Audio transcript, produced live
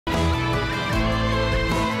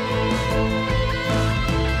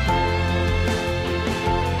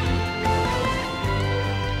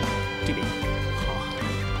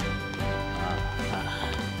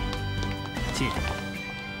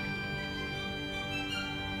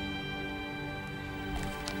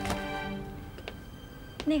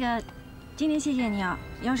那个，今天谢谢你啊，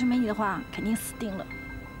要是没你的话，肯定死定了。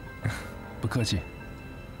不客气。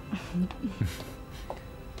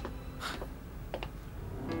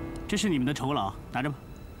这是你们的酬劳，拿着吧。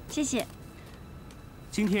谢谢。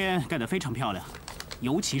今天干得非常漂亮，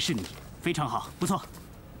尤其是你，非常好，不错。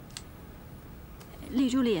李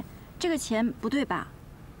助理，这个钱不对吧？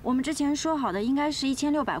我们之前说好的应该是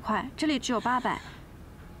1600块，这里只有800。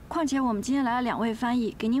况且我们今天来了2位翻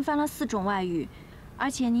译，给您翻了4种外语，而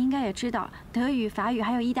且您应该也知道，德语、法语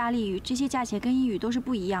还有意大利语这些价钱跟英语都是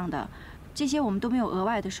不一样的，这些我们都没有额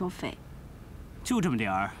外的收费。就这么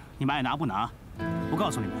点儿，你们爱拿不拿？我告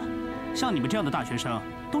诉你们，像你们这样的大学生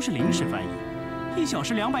都是临时翻译，1小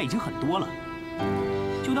时200已经很多了，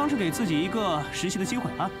就当是给自己一个实习的机会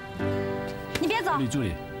啊。你别走，李助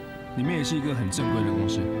理，你们也是一个很正规的公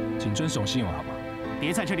司，请遵守信用好吗？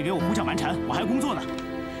别在这里给我胡搅蛮缠，我还有工作呢。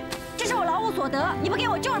这是我劳务所得，你不给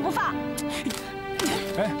我就是不放。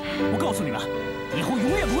哎，我告诉你们，以后永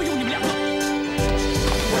远不会用你们2个。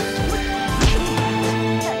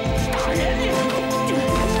打人！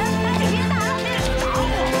你别打了，别打我！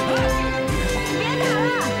别打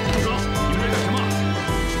了！大哥，你们在干什么？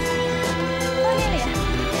饭店里，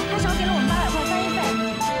他少给了我们800块翻译费。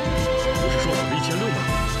不是说好的1600吗？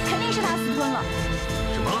肯定是他私吞了。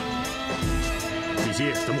什么？李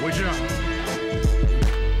希，怎么回事啊？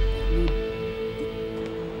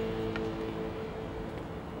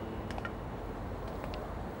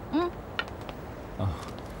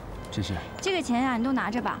谢谢。这个钱呀，你都拿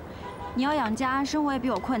着吧。你要养家，生活也比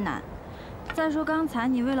我困难。再说刚才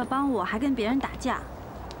你为了帮我，还跟别人打架，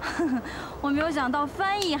我没有想到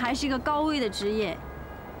翻译还是一个高危的职业。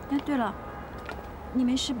哎，对了，你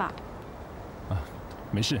没事吧？啊，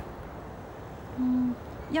没事。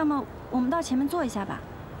要么我们到前面坐一下吧。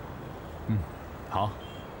好。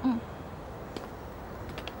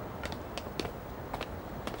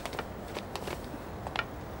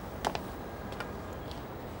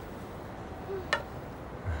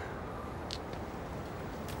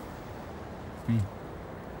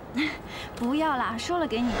不要啦，说了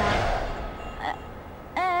给你的。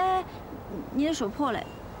哎，你的手破了。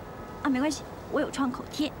啊，没关系，我有创口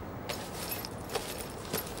贴。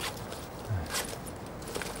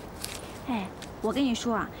哎，我跟你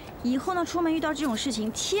说啊，以后呢，出门遇到这种事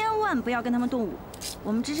情，千万不要跟他们动武。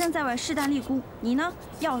我们只身在外，势单力孤。你呢，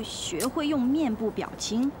要学会用面部表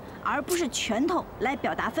情，而不是拳头来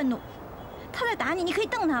表达愤怒。他在打你，你可以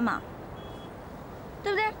瞪他嘛，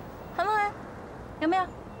对不对？狠不狠？有没有？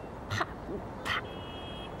怕不怕？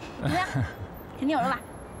怎么样？肯定有了吧？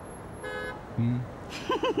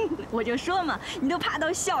我就说嘛，你都怕到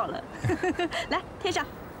笑了。来，贴上。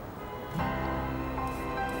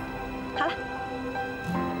好了。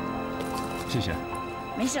谢谢。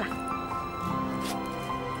没事了。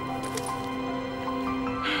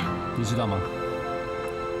你知道吗？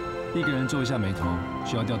一个人皱一下眉头，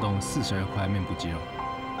需要调动42块面部肌肉，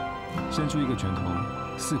伸出一个拳头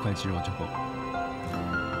，4块肌肉就够。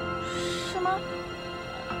是吗？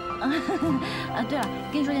对了，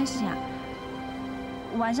跟你说件事情啊，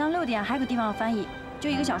晚上6点还有个地方要翻译，就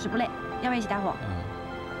1个小时不累，要不要一起搭伙？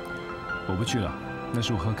我不去了，那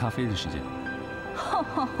是我喝咖啡的时间。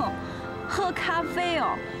喝咖啡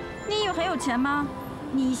哦？你以为很有钱吗？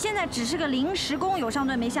你现在只是个临时工，有上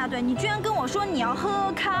顿没下顿，你居然跟我说你要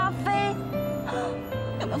喝咖啡，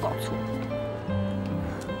有没有搞错？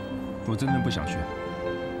我真的不想去。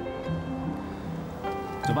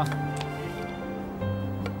走吧，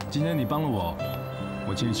今天你帮了我，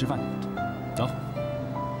我请你吃饭。走。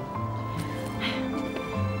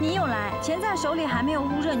你又来，钱在手里还没有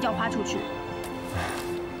捂热，你就要花出去。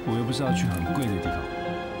我又不是要去很贵的地方。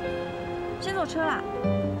先坐车啦。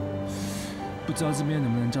不知道这边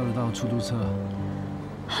能不能叫得到出租车？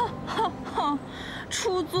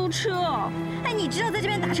出租车哦！哎，你知道在这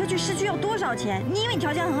边打车去市区要多少钱？你以为你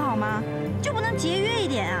条件很好吗？就不能节约一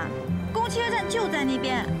点啊？公汽车站就在那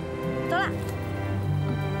边。走啦。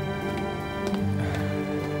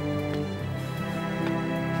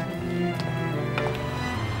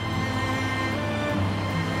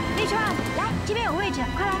立川，来，这边有位置，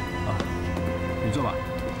快来。啊，你坐吧。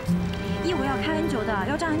一会要开很久的，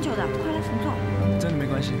要站很久的，快来，你坐。真的没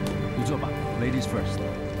关系，你坐吧 ，Ladies first。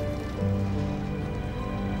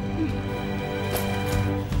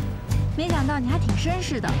没想到你还挺绅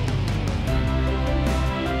士的。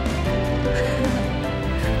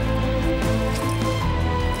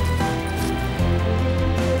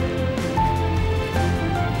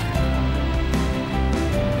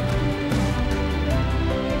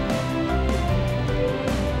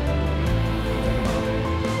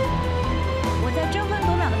我在争分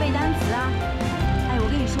夺秒的背单词啊！哎，我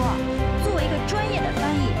跟你说，作为一个专业的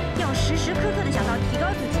翻译，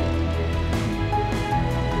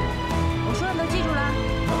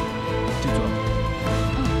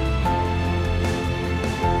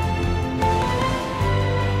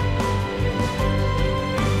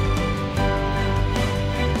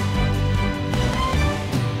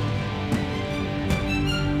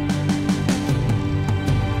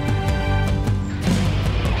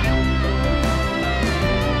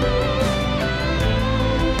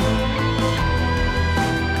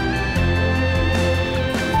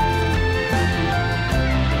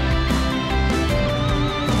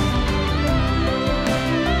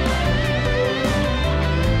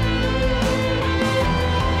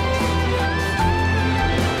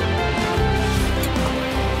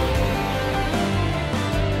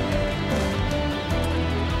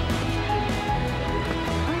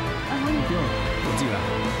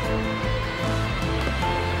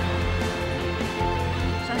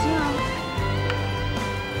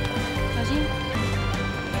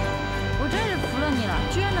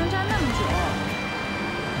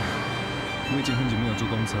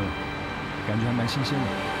蛮新鲜的。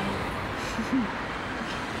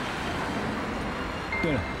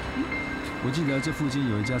对了，我记得这附近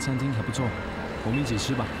有一家餐厅还不错，我们一起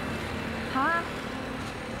吃吧。好啊。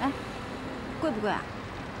哎，贵不贵啊？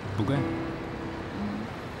不贵。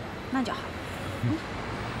那就好。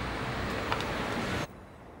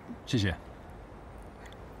谢谢。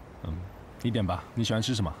你点吧，你喜欢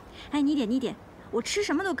吃什么？哎，你点，我吃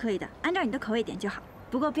什么都可以的，按照你的口味点就好。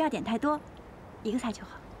不过不要点太多，一个菜就好。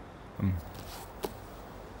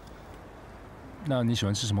那你喜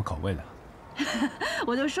欢吃什么口味的？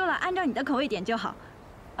我都说了，按照你的口味点就好。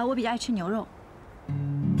我比较爱吃牛肉。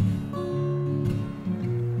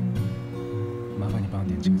麻烦你帮我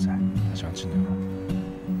点几个菜，他喜欢吃牛肉。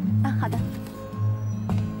啊，好的。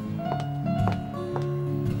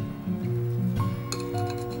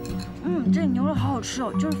这牛肉好好吃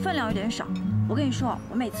哦，就是分量有点少。我跟你说，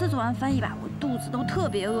我每次做完翻译吧，我肚子都特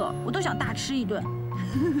别饿，我都想大吃一顿。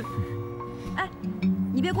哎，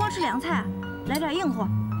你别光吃凉菜啊，来点硬货。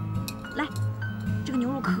来，这个牛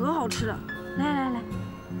肉可好吃了，来。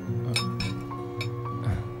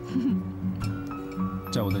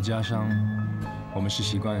在我的家乡，我们是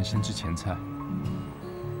习惯先吃前菜。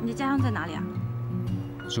你的家乡在哪里啊？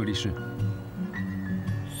苏黎世。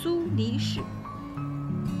苏黎世。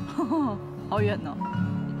好远呢。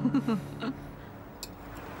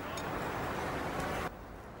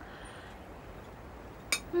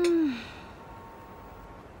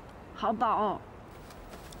好饱哦。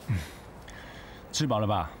吃饱了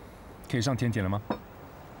吧？可以上甜点了吗？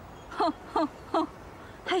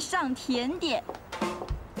还上甜点？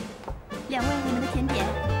两位，你们的甜点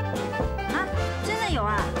啊，真的有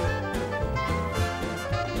啊？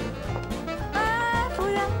哎，服务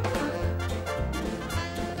员，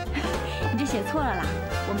你这写错了啦，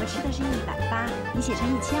我们吃的是180，你写成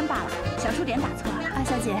1000罢了，小数点打错了。啊，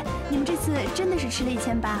小姐，你们这次真的是吃了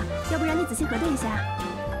1080，要不然你仔细核对一下。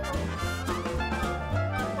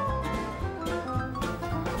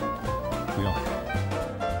不用，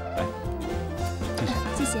来，谢谢。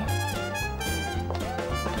谢谢。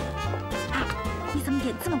哎，你怎么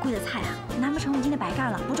点这么贵的菜啊？难不成我们今天白干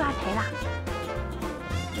了，不赚还赔啦？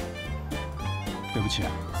对不起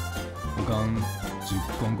啊，我刚只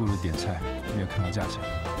光顾了点菜，没有看到价钱。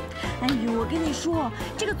哎呦，我跟你说，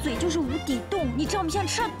这个嘴就是无底洞，你知道我们现在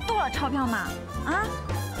吃了多少钞票吗？啊，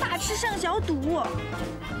大吃剩小赌。啊！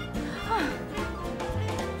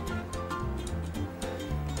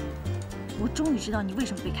我终于知道你为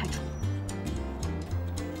什么被开除。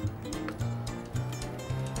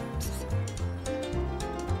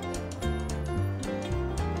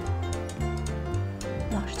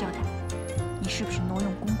老实交代，你是不是挪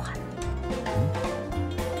用公款？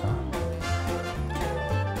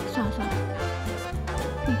算了，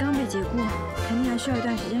你刚被解雇，肯定还需要一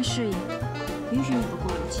段时间适应，允许你不过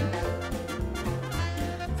渡期。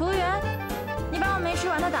服务员，你把我没吃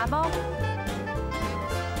完的打包。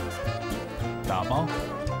打包？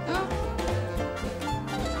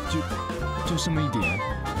就这么一点，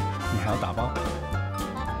你还要打包？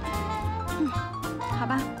好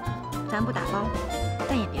吧，咱不打包，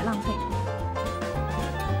但也别浪费。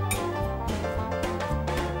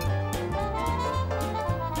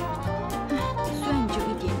虽然你只有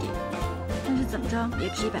一点点，但是怎么着也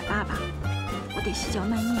值180吧，我得细嚼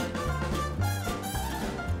慢咽。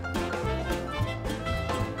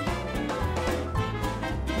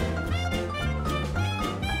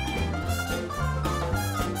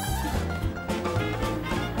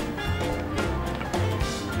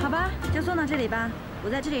就送到这里吧，我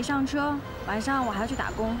在这里上车，晚上我还要去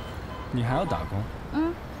打工。你还要打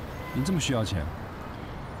工？你这么需要钱？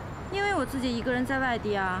因为我自己一个人在外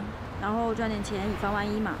地啊，然后赚点钱以防万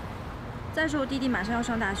一嘛。再说我弟弟马上要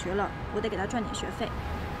上大学了，我得给他赚点学费。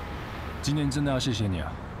今天真的要谢谢你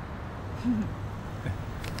啊！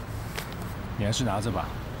你还是拿着吧，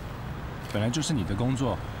本来就是你的工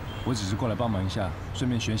作，我只是过来帮忙一下，顺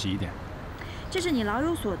便学习一点。这是你老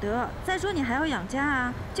有所得，再说你还要养家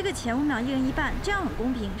啊，这个钱我们俩一人一半，这样很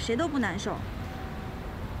公平，谁都不难受。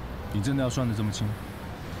你真的要算得这么清？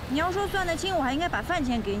你要说算得清，我还应该把饭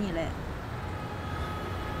钱给你嘞。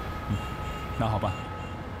那好吧。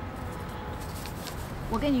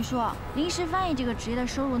我跟你说，临时翻译这个职业的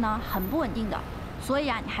收入呢，很不稳定的，所以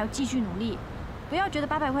啊，你还要继续努力，不要觉得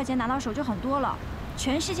800块钱拿到手就很多了。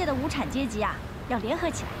全世界的无产阶级啊，要联合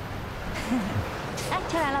起来。哎，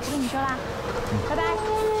车来了，不跟你说啦，拜拜。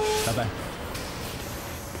拜拜。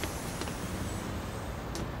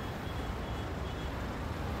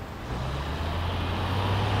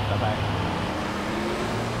拜拜。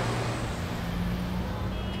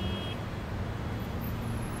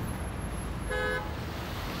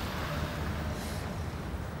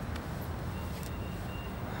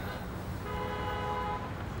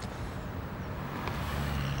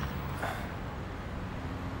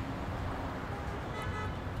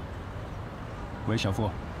喂，小付，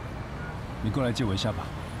你过来借我一下吧。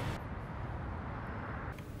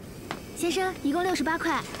先生，一共68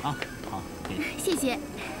块。啊，好，给你。谢谢。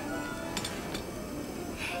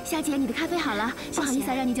小姐，你的咖啡好了，不好意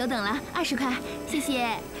思啊，让你久等了，20块，谢谢。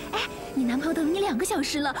哎，你男朋友等了你2个小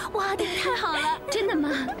时了，哇，对你太好了。真的吗？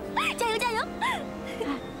加油加油！哎，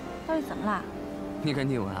到底怎么了？你赶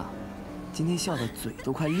紧闻啊，今天笑的嘴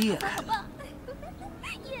都快裂开了。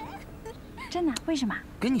真的？为什么？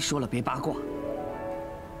跟你说了别八卦。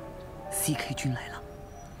CK 君来了。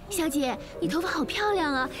小姐，你头发好漂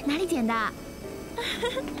亮啊，哪里剪的？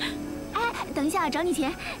哎，等一下，找你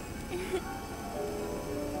钱。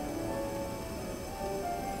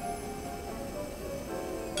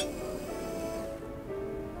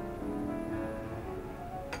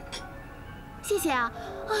谢谢啊！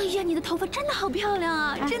哎呀，你的头发真的好漂亮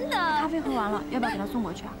啊，真的。咖啡喝完了，要不要给他送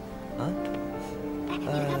过去啊？啊？哎，你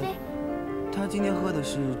的咖啡。他今天喝的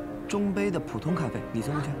是中杯的普通咖啡，你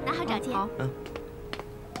送过去。拿好找钱。好。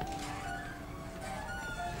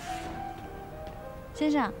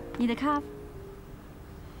先生，你的咖啡。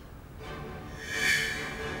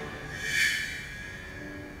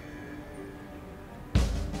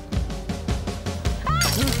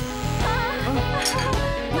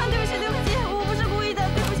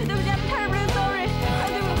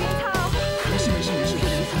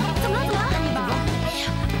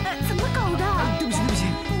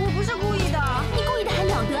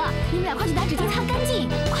快去拿纸巾擦干净，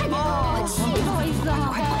快点！快去！不好意思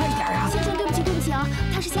啊，快点啊！先生，对不起啊，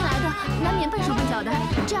他是先来的，难免笨手笨脚的。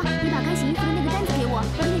这样，你把干洗衣服的那个单子给我，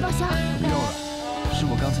我给你报销。不用了，是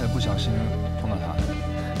我刚才不小心碰到它。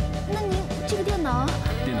那您这个电脑？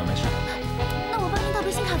电脑没事。那我帮您倒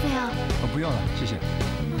杯新咖啡啊。哦，不用了，谢谢。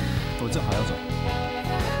我正好要走。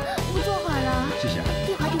不坐会儿了。谢谢。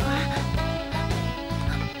一会儿。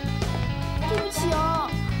对不起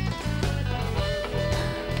哦。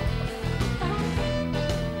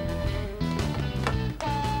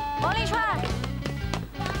王立川，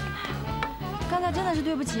刚才真的是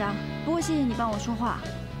对不起啊，不过谢谢你帮我说话。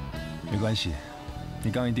没关系，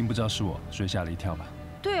你刚一定不知道是我，所以吓了一跳吧？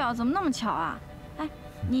对啊，怎么那么巧啊？哎，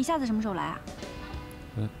你下次什么时候来啊？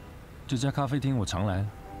这家咖啡厅我常来。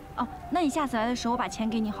哦，那你下次来的时候我把钱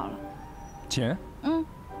给你好了。钱？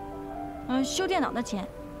修电脑的钱。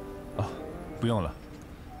哦，不用了，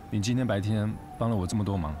你今天白天帮了我这么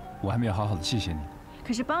多忙，我还没有好好的谢谢你。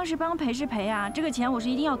可是帮是帮，赔是赔啊，这个钱我是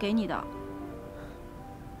一定要给你的。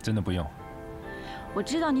真的不用。我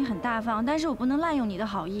知道你很大方，但是我不能滥用你的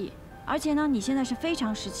好意。而且呢，你现在是非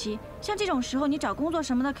常时期，像这种时候，你找工作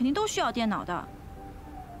什么的肯定都需要电脑的。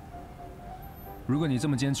如果你这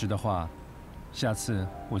么坚持的话，下次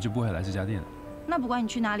我就不会来这家店了。那不管你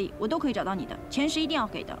去哪里，我都可以找到你的，钱是一定要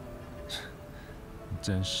给的。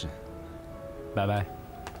真是，拜拜。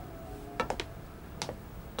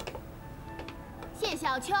谢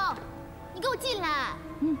小秋，你给我进来。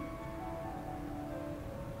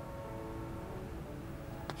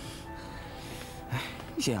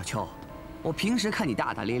谢小秋，我平时看你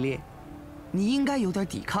大大咧咧，你应该有点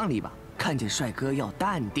抵抗力吧？看见帅哥要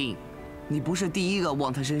淡定，你不是第一个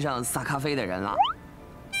往他身上撒咖啡的人了，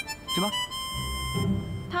是吧？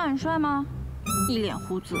他很帅吗？一脸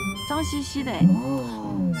胡子，脏兮兮的。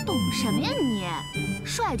懂什么呀你？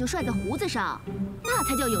帅就帅在胡子上，那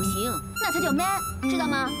才叫有型，那才叫 man， 知道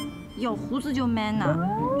吗？有胡子就 man 呐。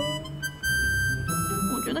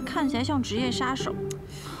我觉得看起来像职业杀手。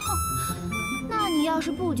那你要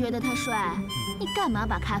是不觉得他帅，你干嘛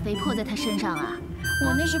把咖啡泼在他身上啊？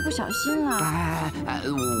我那是不小心了。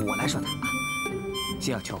我来说他啊，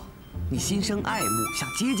谢小秋，你心生爱慕，想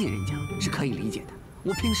接近人家是可以理解的。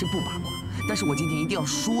我平时不八卦，但是我今天一定要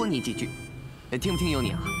说你几句，听不听由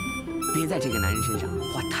你啊。别在这个男人身上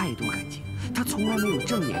花太多感情，他从来没有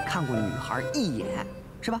正眼看过女孩一眼，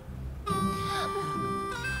是吧？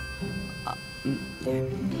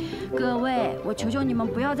各位，我求求你们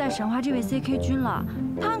不要再神化这位 CK 君了，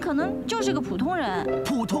他很可能就是个普通人。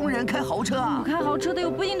普通人开豪车啊？不开豪车的又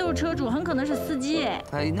不一定都是车主，很可能是司机。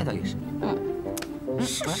哎，那倒也是。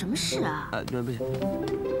是什么事啊？不是。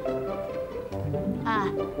哎，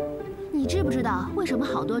你知不知道为什么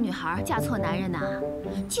好多女孩嫁错男人呢？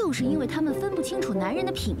就是因为她们分不清楚男人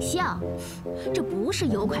的品相。这不是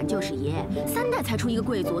有款就是爷，3代才出一个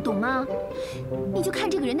贵族，懂吗？你就看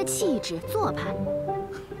这个人的气质、做派。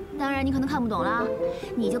当然，你可能看不懂了，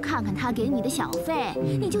你就看看他给你的小费，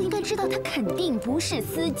你就应该知道他肯定不是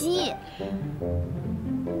司机。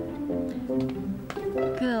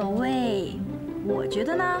各位，我觉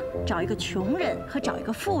得呢，找一个穷人和找一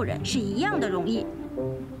个富人是一样的容易。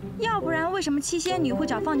要不然，为什么七仙女会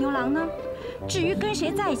找放牛郎呢？至于跟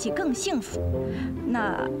谁在一起更幸福，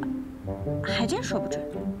那还真说不准。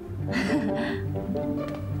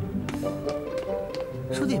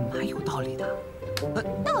说的也蛮有道理的。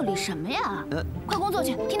道理什么呀？快工作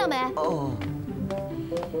去，听到没？哦。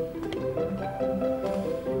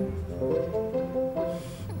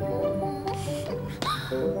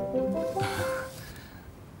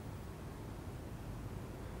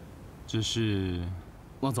这是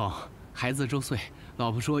王总，孩子周岁，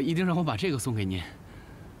老婆说一定让我把这个送给您。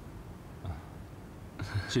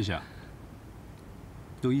谢谢啊。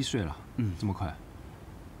都1岁了，这么快。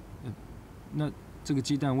那这个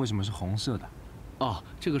鸡蛋为什么是红色的？哦，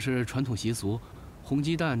这个是传统习俗，红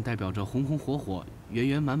鸡蛋代表着红红火火、圆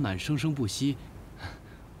圆满满、生生不息。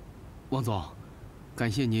王总，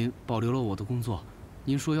感谢您保留了我的工作。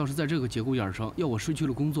您说要是在这个节骨眼上要我失去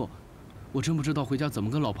了工作，我真不知道回家怎么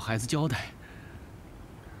跟老婆孩子交代。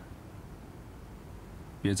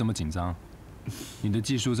别这么紧张，你的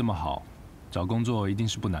技术这么好，找工作一定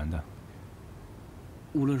是不难的。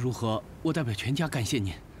无论如何，我代表全家感谢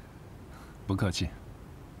您。不客气。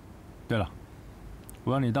对了，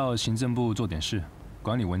我让你到行政部做点事，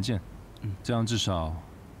管理文件，这样至少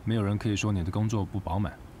没有人可以说你的工作不饱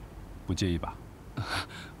满，不介意吧？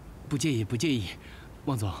不介意，不介意。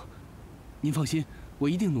王总，您放心，我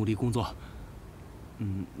一定努力工作。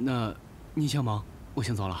那您先忙，我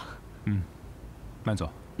先走了。慢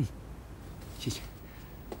走。谢谢。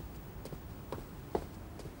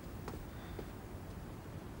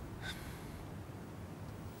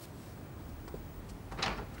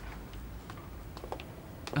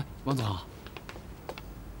哎，王总好。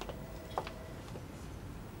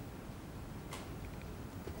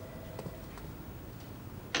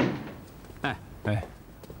哎，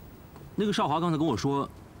那个少华刚才跟我说，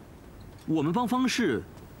我们帮方氏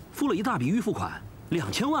付了一大笔预付款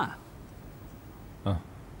，2000万。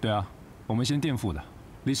对啊，我们先垫付的。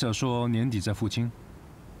Lisa 说年底再付清。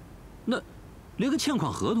那连个欠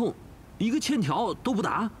款合同、一个欠条都不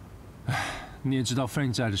打？你也知道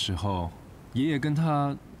Frank 在的时候，爷爷跟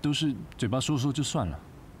他都是嘴巴说说就算了。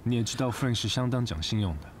你也知道 Frank 是相当讲信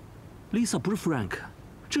用的。Lisa 不是 Frank，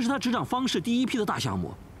 这是他执掌方氏第1批的大项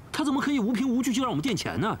目，他怎么可以无凭无据就让我们垫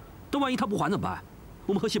钱呢？那万一他不还怎么办？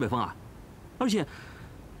我们喝西北风啊！而且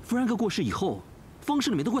 ，Frank 过世以后，方氏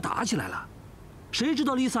里面都快打起来了，谁知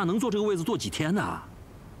道 Lisa 能坐这个位子坐几天呢？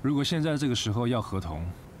如果现在这个时候要合同，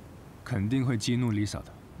肯定会激怒 Lisa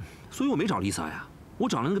的。所以我没找 Lisa 呀，我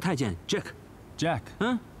找了那个太监 Jack。Jack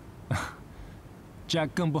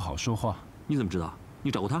更不好说话。你怎么知道？你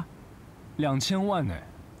找过他？2000万呢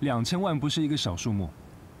？2000万不是一个小数目。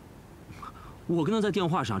我跟他在电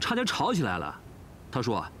话上差点吵起来了，他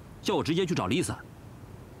说叫我直接去找 Lisa。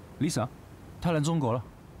她来中国了。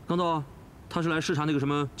刚到，他是来视察那个什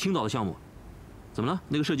么青岛的项目。怎么了？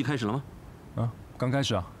那个设计开始了吗？刚开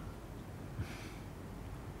始啊。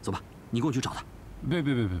走吧，你跟我去找他。别，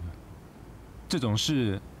这种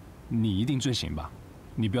事你一定最行吧？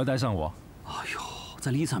你不要带上我。哎呦，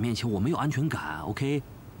在 Lisa 面前我没有安全感 ，OK？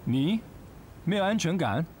 你没有安全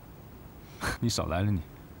感？你少来了你。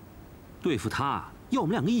对付他要我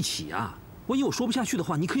们2个一起啊！万一我说不下去的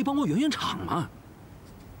话，你可以帮我圆场嘛。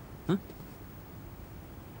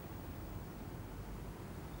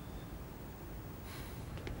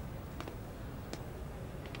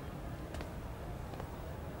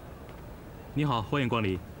你好，欢迎光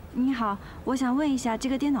临。你好，我想问一下，这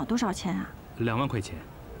个电脑多少钱啊？2万块钱。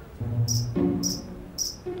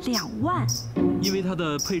2万？因为它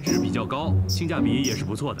的配置比较高，性价比也是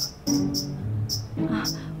不错的。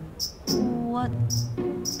我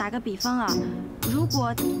打个比方啊，如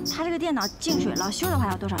果它这个电脑进水了修的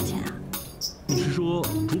话要多少钱啊？你是说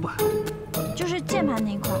主板？就是键盘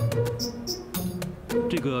那一块。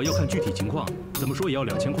这个要看具体情况，怎么说也要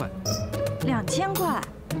2000块。2000块？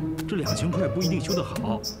这2000块不一定修得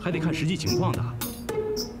好，还得看实际情况的。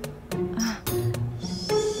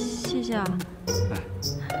谢谢啊。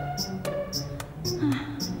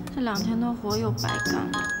这2天的活又白干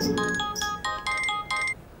了。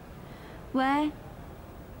喂，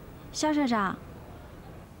肖社长。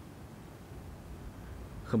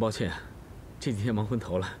很抱歉，这几天忙昏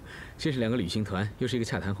头了，先是2个旅行团，又是一个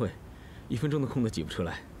洽谈会，1分钟的空都挤不出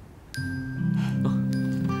来。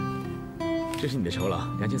这是你的酬劳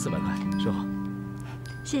，2400块，收好。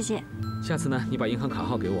谢谢。下次呢，你把银行卡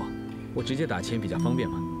号给我，我直接打钱比较方便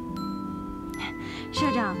嘛。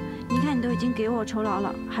社长，你看你都已经给我酬劳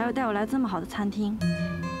了，还要带我来这么好的餐厅，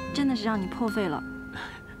真的是让你破费了。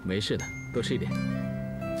没事的，多吃一点。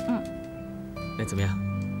哎，怎么样？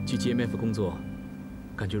去 GMF 工作，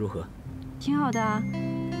感觉如何？挺好的啊。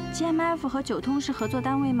GMF 和9通是合作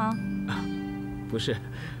单位吗？不是，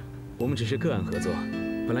我们只是个案合作。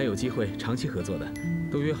本来有机会长期合作的，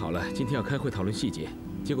都约好了，今天要开会讨论细节，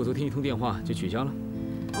结果昨天一通电话就取消了。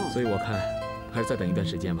所以我看还是再等一段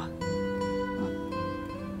时间吧。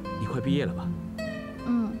你快毕业了吧？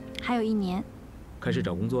还有1年。开始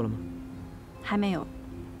找工作了吗？还没有。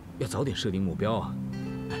要早点设定目标啊！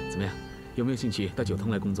怎么样？有没有兴趣到9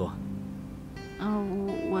通来工作？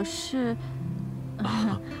我是……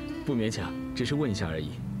不勉强，只是问一下而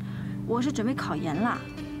已。我是准备考研啦。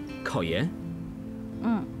考研？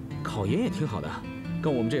考研也挺好的，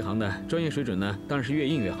跟我们这行的专业水准呢，当然是越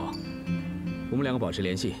硬越好。我们2个保持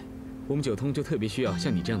联系，我们9通就特别需要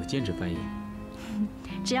像你这样的兼职翻译。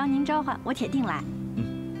只要您召唤，我铁定来。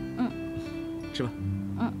是吧？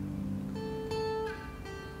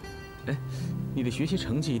哎，你的学习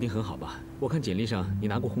成绩一定很好吧？我看简历上你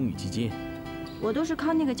拿过红宇基金。我都是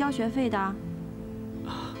靠那个交学费的。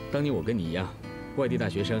当年我跟你一样，外地大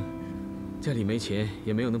学生，家里没钱，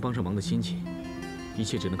也没有能帮上忙的亲戚，一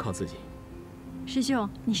切只能靠自己。师兄，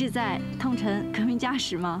你是在痛陈革命家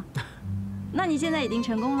史吗？那你现在已经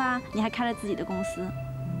成功啦，你还开了自己的公司。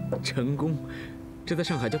成功？这在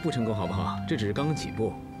上海叫不成功好不好？这只是刚刚起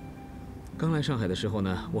步。刚来上海的时候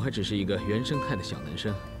呢，我还只是一个原生态的小男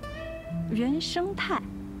生。原生态？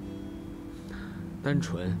单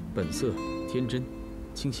纯、本色、天真、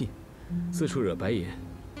轻信，四处惹白眼，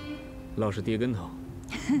老是跌跟头。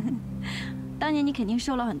当年你肯定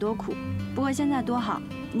受了很多苦，不过现在多好，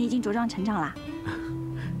你已经茁壮成长啦。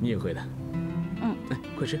你也会的。来，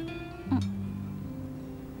快吃。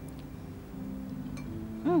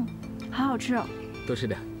好好吃哦。多吃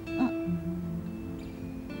点。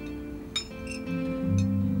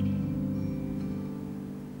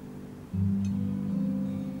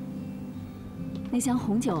那箱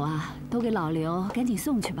红酒啊，都给老刘赶紧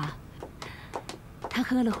送去吧。他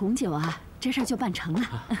喝了红酒啊，这事儿就办成了。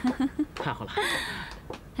太好了。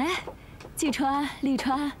哎，季川、立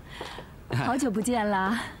川，好久不见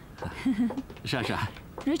了。是啊是啊。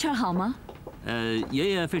Richard 好吗？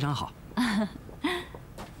爷爷非常好。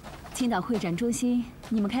青岛会展中心，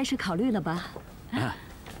你们开始考虑了吧？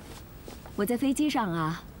我在飞机上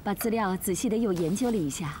啊，把资料仔细的又研究了一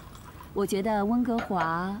下。我觉得温哥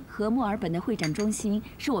华和墨尔本的会展中心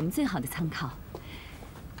是我们最好的参考。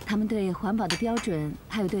他们对环保的标准，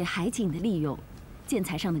还有对海景的利用、建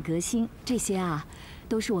材上的革新，这些啊，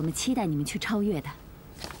都是我们期待你们去超越的。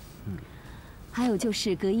还有就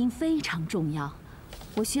是隔音非常重要，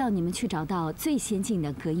我需要你们去找到最先进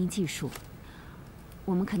的隔音技术。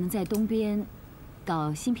我们可能在东边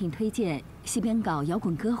搞新品推荐，西边搞摇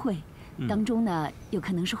滚歌会，当中呢有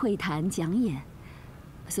可能是会谈讲演。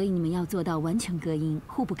所以你们要做到完全隔音，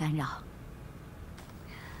互不干扰。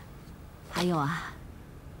还有啊，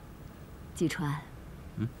季川，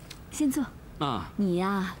先坐啊。你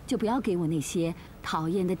呀，就不要给我那些讨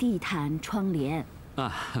厌的地毯、窗帘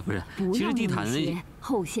啊，不是。不要用那些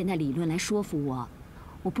后现代理论来说服我。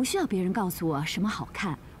我不需要别人告诉我什么好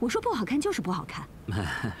看，我说不好看就是不好看。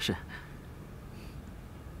是。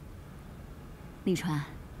立川，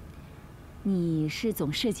你是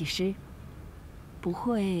总设计师。不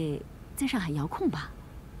会在上海遥控吧？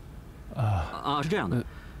是这样的，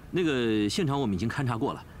那个现场我们已经勘察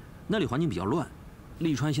过了，那里环境比较乱，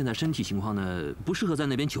立川现在身体情况呢不适合在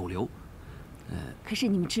那边久留。可是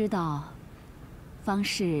你们知道，方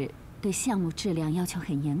氏对项目质量要求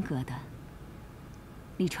很严格的。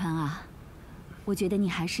立川啊，我觉得你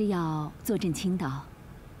还是要坐镇青岛，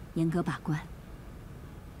严格把关。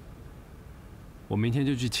我明天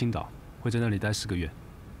就去青岛，会在那里待4个月。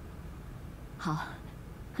好，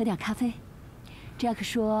喝点咖啡。Jack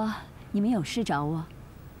说你们有事找我。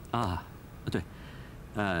对，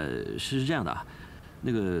是这样的啊，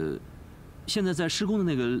那个现在在施工的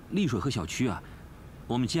那个丽水河小区啊，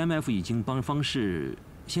我们 GMF 已经帮方氏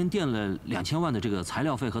先垫了2000万的这个材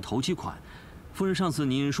料费和头期款。夫人上次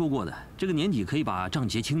您说过的，这个年底可以把账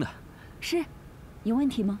结清的。是，有问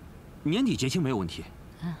题吗？年底结清没有问题，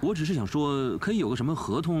我只是想说可以有个什么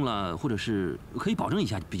合同了，或者是可以保证一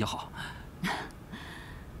下比较好。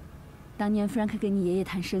当年 Frank 跟你爷爷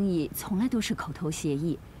谈生意，从来都是口头协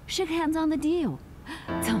议 ，shake hands on the deal，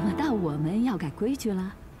 怎么到我们要改规矩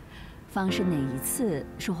了？方是哪一次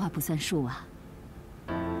说话不算数啊？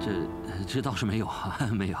这倒是没有，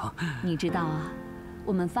没有。你知道啊，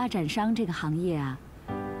我们发展商这个行业啊，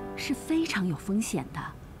是非常有风险的。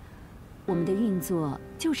我们的运作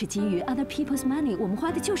就是基于 other people's money， 我们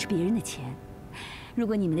花的就是别人的钱。如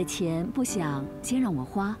果你们的钱不想先让我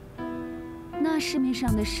花，那市面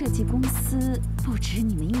上的设计公司不止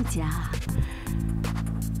你们一家，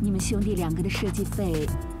你们兄弟2个的设计费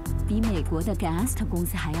比美国的 Gast 公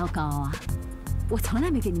司还要高啊！我从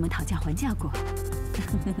来没跟你们讨价还价过。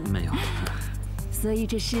没有。所以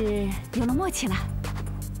这是有了默契了。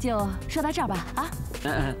就说到这儿吧，啊？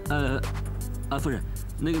夫人，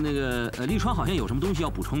利川好像有什么东西要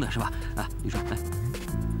补充的，是吧？啊，利川，来。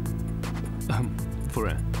夫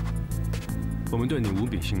人，我们对你无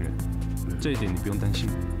比信任，这一点你不用担心。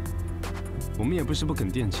我们也不是不肯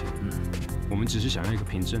垫钱，我们只是想要一个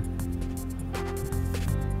凭证。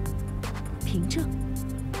凭证？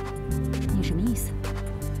你什么意思？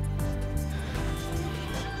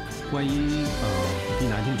万一你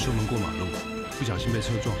哪一天出门过马路，不小心被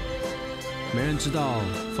车撞，没人知道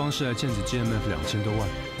方式来欠着 GMF2000多万。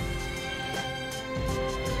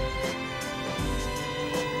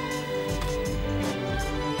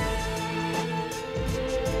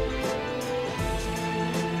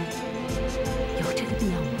有这个必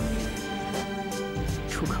要吗？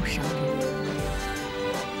出口伤人，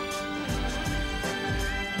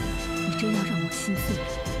你真要让我心碎？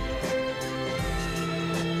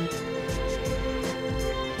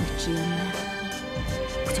你GMF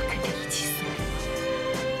不就跟着一起碎了吗？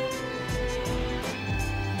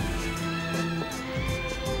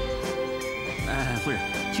夫人，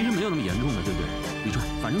其实没有那么严重的，对不对？李川，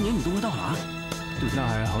反正年底都快到了啊，对不对？那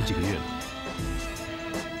还好几个月了。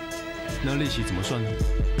那利息怎么算呢？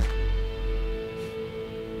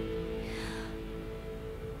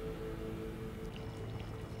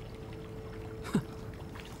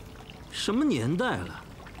什么年代了，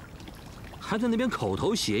还在那边口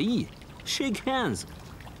头协议 ，shake hands。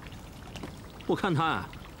我看他啊，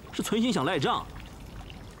是存心想赖账。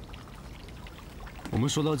我们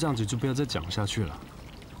说到这样子，就不要再讲下去了。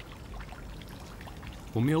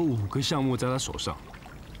我们有5个项目在他手上，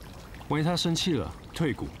万一他生气了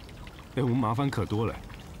退股，我们麻烦可多了。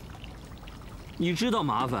你知道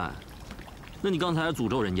麻烦，那你刚才还诅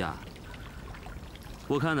咒人家。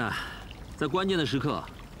我看呢，在关键的时刻，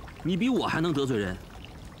你比我还能得罪人。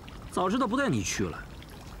早知道不带你去了。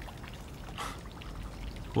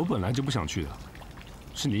我本来就不想去的，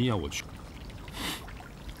是你硬要我去。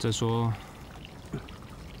再说，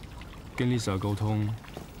跟 Lisa 沟通，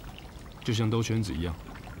就像兜圈子一样，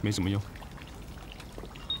没什么用。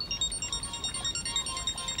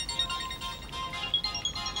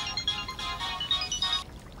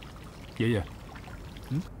爷爷，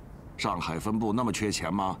上海分部那么缺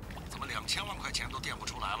钱吗？怎么2000万块钱都垫不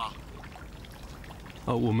出来了？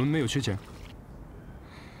我们没有缺钱。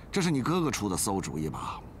这是你哥哥出的馊主意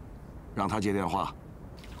吧？让他接电话。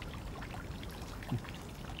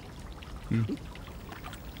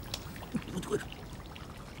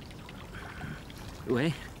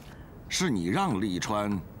喂，是你让利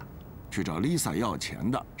川去找 Lisa 要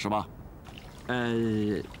钱的，是吧？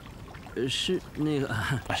是那个，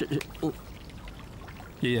是我。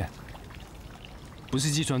爷爷，不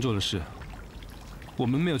是季川做的事，我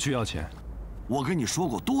们没有去要钱。我跟你说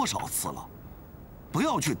过多少次了，不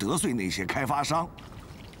要去得罪那些开发商。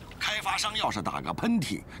开发商要是打个喷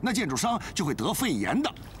嚏，那建筑商就会得肺炎的，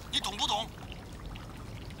你懂不懂？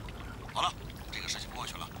好了，这个事情过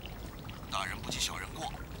去了，大人不计小人过，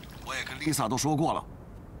我也跟 Lisa 都说过了。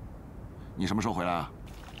你什么时候回来啊？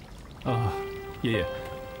爷爷，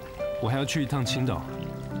我还要去一趟青岛。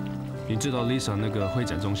你知道 Lisa 那个会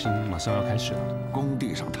展中心马上要开始了，工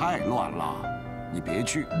地上太乱了，你别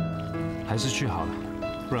去。还是去好了，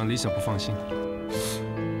不然 Lisa 不放心。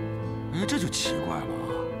这就奇怪了。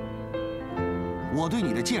我对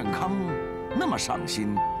你的健康那么上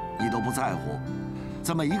心，你都不在乎，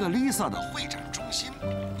怎么一个 Lisa 的会展中心，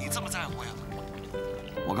你这么在乎呀？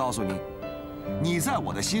我告诉你，你在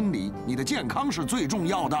我的心里，你的健康是最重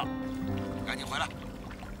要的。赶紧回来，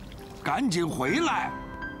赶紧回来！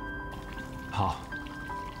好，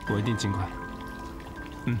我一定尽快。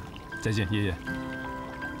再见，爷爷。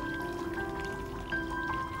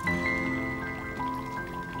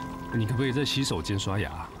你可不可以在洗手间刷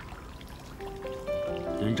牙？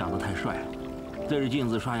人长得太帅了，对着镜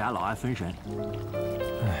子刷牙老爱分神。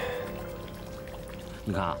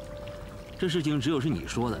你看啊，这事情只有是你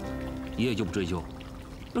说的，爷爷就不追究。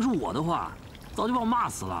要是我的话，早就把我骂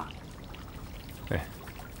死了。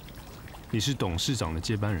你是董事长的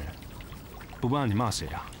接班人，不骂你骂谁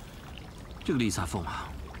啊？这个Lisa凤啊，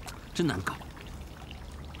真难搞，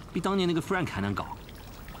比当年那个 Frank 还难搞。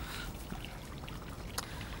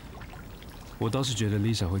我倒是觉得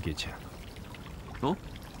Lisa 会给钱。哦？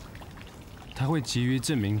他会急于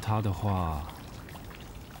证明他的话，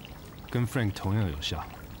跟 Frank 同样有效。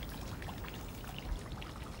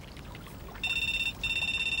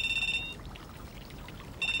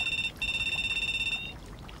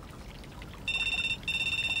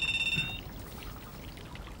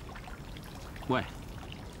喂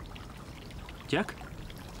 ，Jack。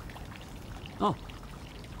哦，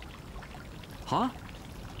好啊，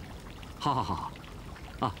好，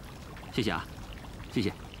啊，谢谢啊，谢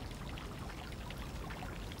谢。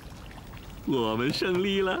我们胜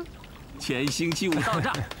利了，全星期五到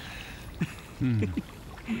账。嗯。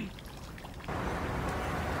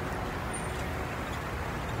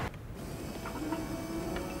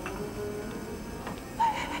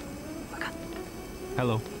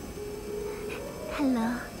Hello。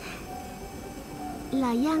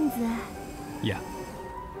老样子。Yeah。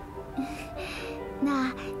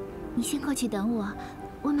那，你先过去等我，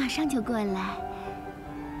我马上就过来。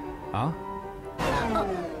啊？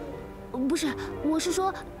不是，我是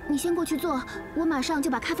说你先过去坐，我马上就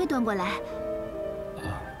把咖啡端过来。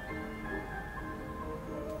啊。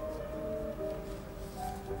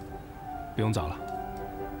不用找了。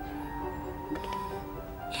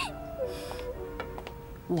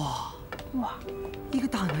哇，一个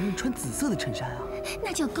大男人穿紫色的衬衫啊，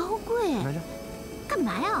那叫高贵。来着，干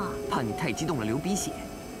嘛呀？怕你太激动了流鼻血，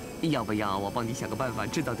要不要我帮你想个办法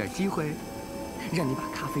制造点机会，让你把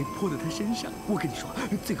咖啡泼到他身上？我跟你说，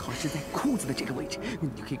最好是在裤子的这个位置，你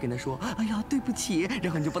就可以跟他说：“哎呀，对不起。”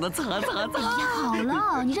然后你就帮他擦。好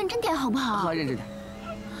了，你认真点好不好？好，认真点。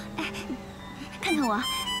哎，看看我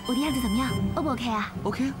的样子怎么样 ？O 不 OK 啊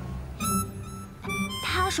 ？OK 啊。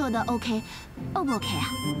他说的 OK，O 不 OK 啊？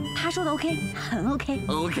他说的 OK， 很 OK。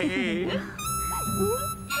OK。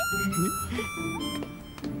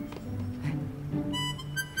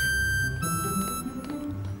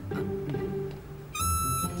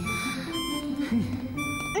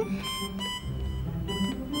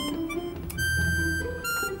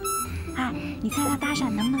哎，你猜他搭讪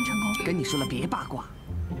能不能成功？跟你说了，别八卦。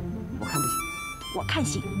我看不行。我看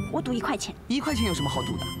行，我赌1块钱。1块钱有什么好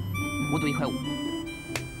赌的？我赌1块5。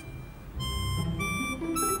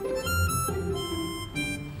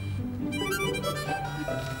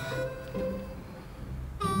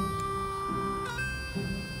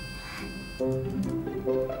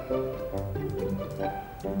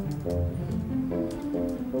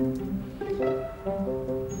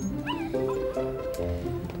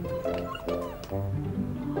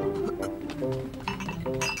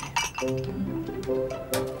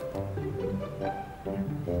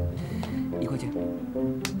1块钱。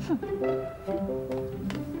哼。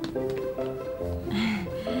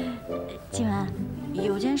静雯，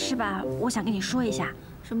有件事吧，我想跟你说一下。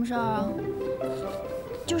什么事儿啊？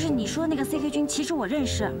就是你说那个 CK 君，其实我认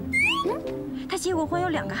识。他结过婚，有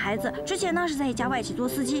2个孩子。之前呢是在一家外企做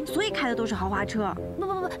司机，所以开的都是豪华车。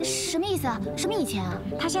不，什么意思啊？什么以前啊？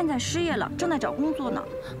他现在失业了，正在找工作呢。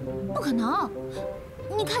不可能！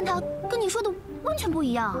你看他跟你说的完全不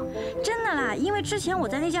一样。真的啦，因为之前我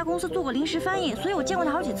在那家公司做过临时翻译，所以我见过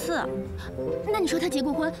他好几次。那你说他结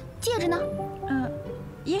过婚，戒指呢？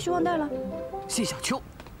也许忘带了。谢小秋，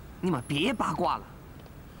你们别八卦了。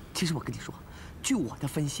其实我跟你说，据我的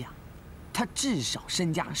分析啊，他至少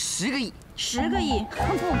身家10个亿。10个亿？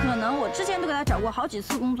不可能！我之前都给他找过好几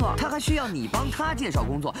次工作。他还需要你帮他介绍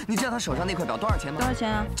工作。你知道他手上那块表多少钱吗？多少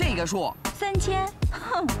钱啊？这个数3000。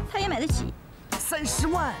哼，他也买得起。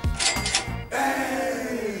30万。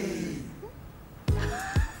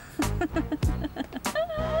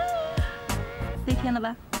被骗了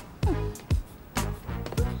吧？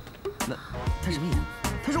那他什么意思？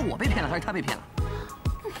他说我被骗了还是他被骗了？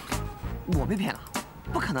我被骗了？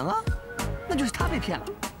不可能啊！那就是他被骗了。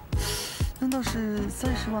难道是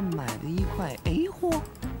30万买的一块 A 货？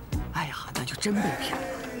哎呀，那就真被骗了。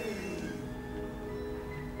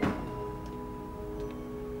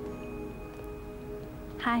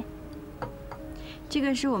嗨，这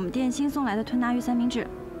个是我们店新送来的吞拿鱼三明治，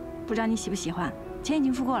不知道你喜不喜欢？钱已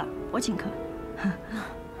经付过了，我请客。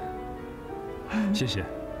谢谢。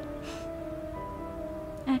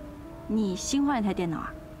哎，你新换了台电脑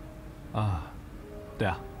啊？啊，对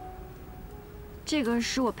啊。这个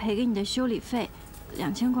是我赔给你的修理费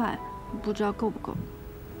，2000块，不知道够不够？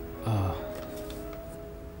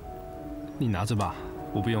你拿着吧，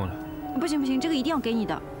我不用了。不行，这个一定要给你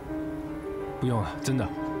的。不用了，真的，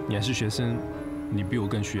你还是学生，你比我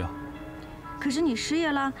更需要。可是你失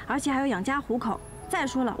业了，而且还要养家糊口。再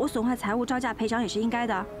说了，我损坏财物照价赔偿也是应该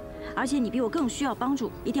的。而且你比我更需要帮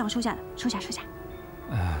助，一定要收下的，收下。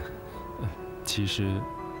其实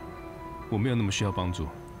我没有那么需要帮助。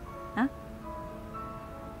啊？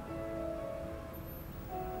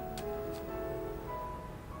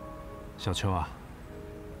小秋啊，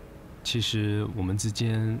其实我们之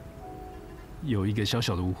间有一个小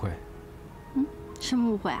小的误会。什么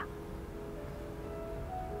误会啊？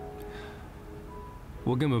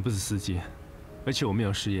我根本不是司机，而且我没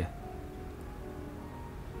有失业。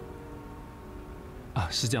啊，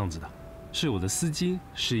是这样子的，是我的司机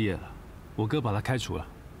失业了，我哥把他开除了。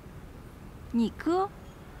你哥？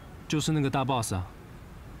就是那个大 boss 啊。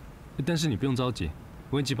但是你不用着急，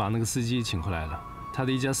我已经把那个司机请回来了，他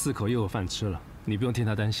的一家4口又有饭吃了，你不用替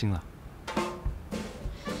他担心了。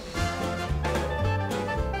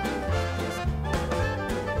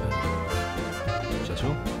小秋，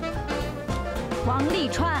王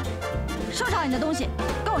瀝川，收拾好你的东西，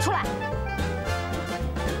跟我出来。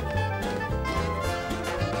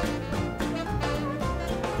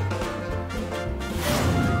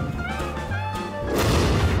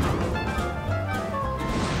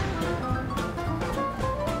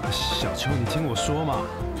 小秋，你听我说嘛，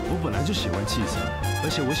我本来就喜欢汽车，而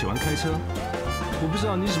且我喜欢开车。我不知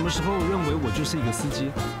道你什么时候认为我就是一个司机，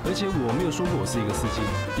而且我没有说过我是一个司机。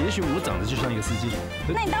也许我长得就像一个司机。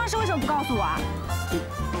那你当时为什么不告诉我啊？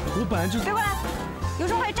我本来就……别过来，有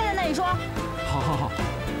什么话站在那里说。好，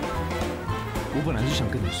我本来就想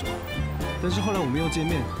跟你说，但是后来我们又见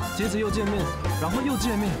面，接着又见面，然后又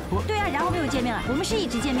见面。对啊，然后又见面了。我们是一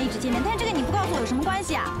直见面，但是这个你不告诉我有什么关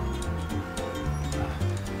系啊？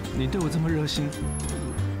 你对我这么热心，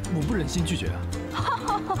我不忍心拒绝啊！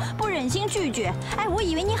不忍心拒绝？哎，我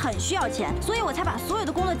以为你很需要钱，所以我才把所有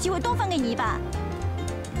的工作机会都分给你一半。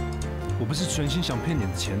我不是存心想骗你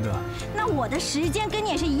的钱的。那我的时间跟你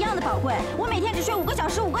也是一样的宝贵，我每天只睡5个小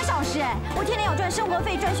时，5个小时，哎，我天天要赚生活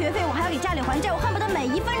费、赚学费，我还要给家里还债，我恨不得每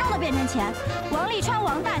1分钟都变成钱。王瀝川，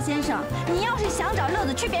王大先生，你要是想找乐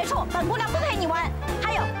子，去别处，本姑娘不陪你玩。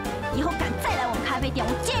还有，以后敢再来我们咖啡店，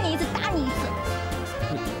我见你一次打你一次。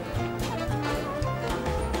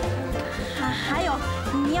 还有，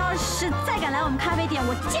你要是再敢来我们咖啡店，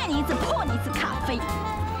我见你一次泼你一次咖啡。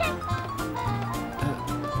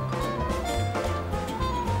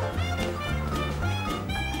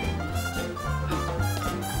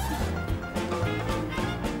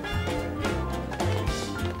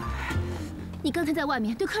你刚才在外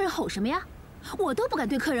面对客人吼什么呀？我都不敢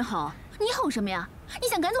对客人吼，你吼什么呀？你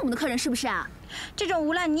想赶走我们的客人是不是啊？这种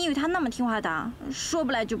无赖，你以为他那么听话的？说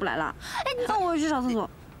不来就不来了。哎，你放我去上厕所。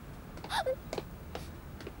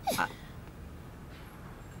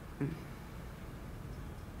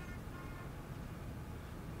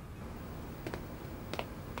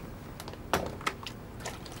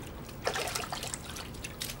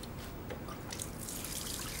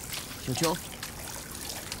 小秋，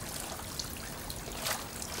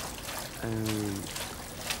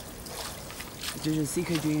这是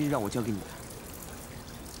CK 君让我交给你的。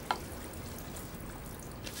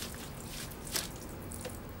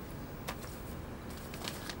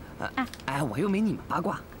哎，我又没你们八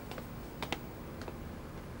卦。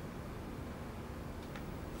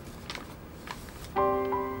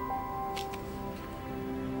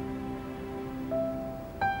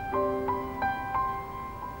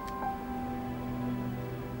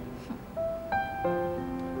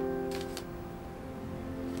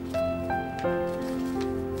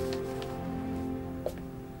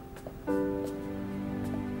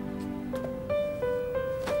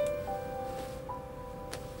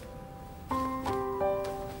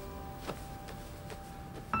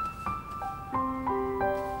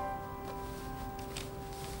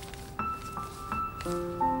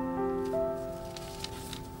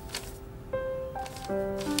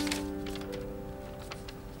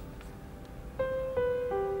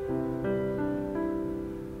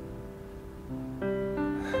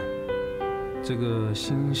这个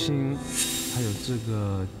星星，还有这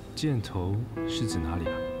个箭头是指哪里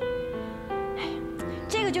啊？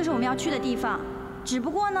这个就是我们要去的地方，只不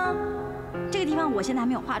过呢，这个地方我现在还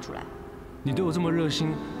没有画出来。你对我这么热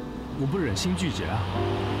心，我不忍心拒绝啊！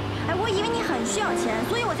哎，我以为你很需要钱，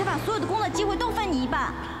所以我才把所有的工作机会都分你一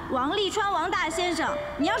半。王瀝川，王大先生，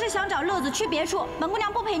你要是想找乐子，去别处，本姑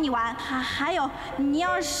娘不陪你玩。还有，你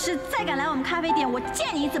要是再敢来我们咖啡店，我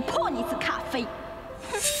见你一次泼你一次咖啡。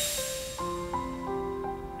哼。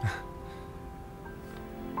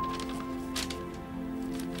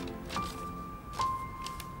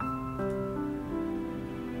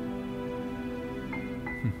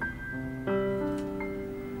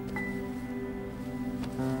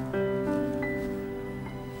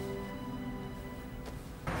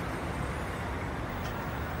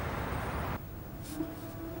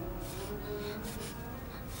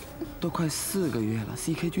 都快4个月了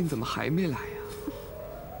 ，CK 君怎么还没来呀？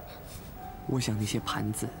我想那些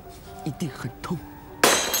盘子一定很痛。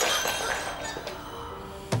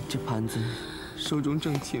这盘子手中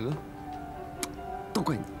正紧了，都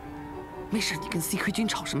怪你！没事，你跟 CK 君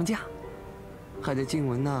吵什么架？害得静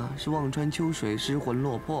雯呐是望穿秋水，失魂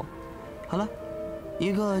落魄。好了，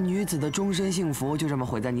一个女子的终身幸福就这么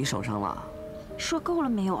毁在你手上了。说够了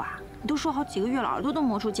没有啊？你都说好几个月了，耳朵都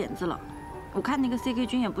磨出茧子了。 我看那个 CK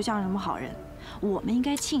君也不像什么好人，我们应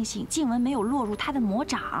该庆幸静雯没有落入他的魔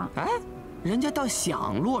掌。哎，人家倒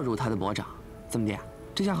想落入他的魔掌，怎么的？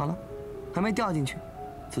这下好了，还没掉进去，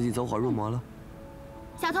自己走火入魔了。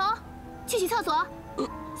小童，去洗厕所。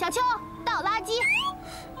小秋，倒垃圾。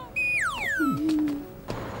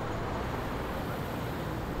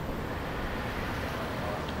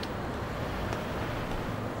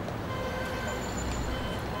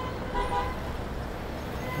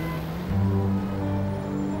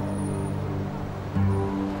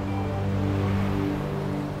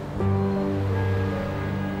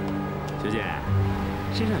学姐，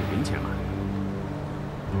身上有零钱吗？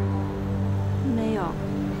没有。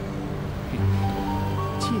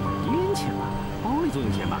借点烟钱吧，包里总有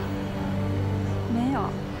钱吧？没有。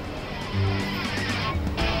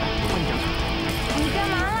我帮你找找。你干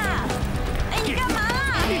嘛啦？哎，你干嘛啦？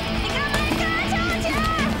你干嘛？你干嘛抢我钱？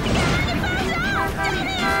你干嘛？你放手！救命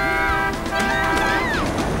啊！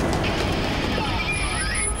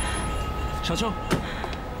小秋，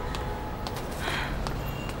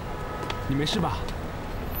你没事吧？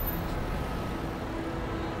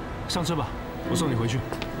上车吧，我送你回去。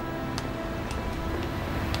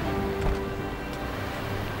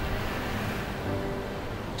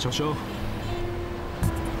小秋，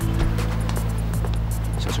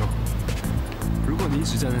小秋，如果你一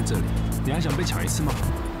直站在这里，你还想被抢一次吗？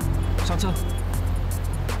上车。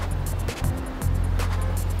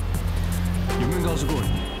有没有告诉过你，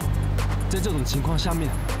在这种情况下面，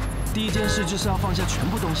第一件事就是要放下全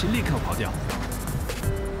部东西，立刻跑掉。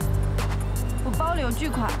我包里有巨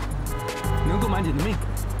款。能够买你的命。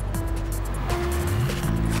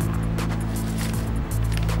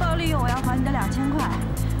包里有我要还你的2000块，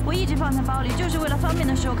我一直放在包里，就是为了方便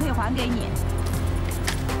的时候可以还给你。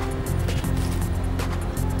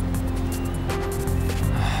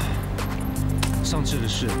上次的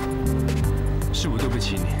事，是我对不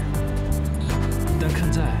起你，但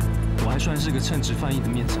看在我还算是个称职翻译的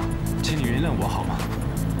面上，请你原谅我好吗？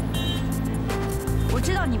我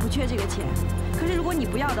知道你不缺这个钱。可是如果你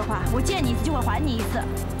不要的话，我见你一次就会还你一次。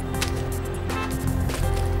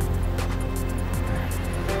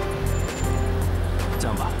这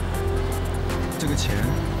样吧，这个钱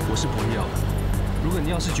我是不会要的。如果你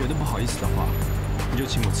要是觉得不好意思的话，你就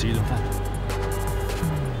请我吃一顿饭。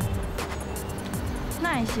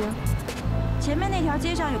那也行。前面那条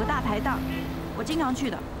街上有个大排档，我经常去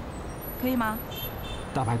的，可以吗？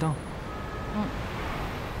大排档？嗯。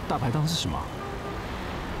大排档是什么？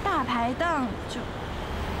大排档就，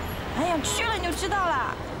哎呀，去了你就知道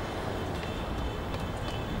了。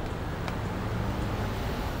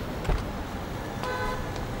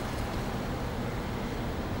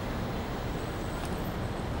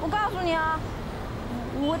我告诉你啊，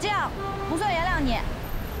我这样不算原谅你。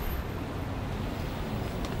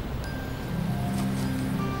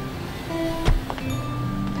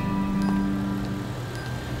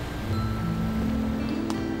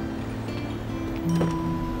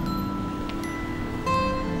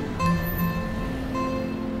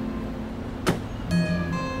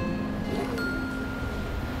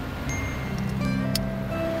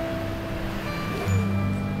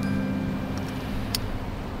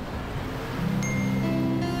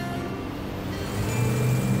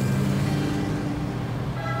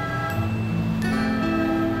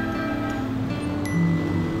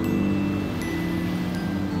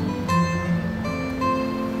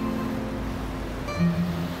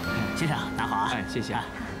先生，拿好啊！哎，谢谢啊。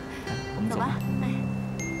我们走吧。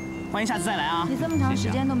欢迎下次再来啊！你这么长时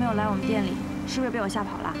间都没有来我们店里，是不是被我吓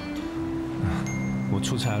跑了？我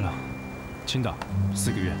出差了，青岛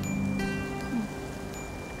4个月。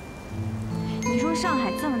你说上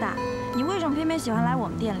海这么大，你为什么偏偏喜欢来我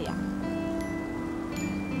们店里啊？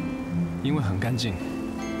因为很干净，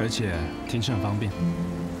而且停车很方便。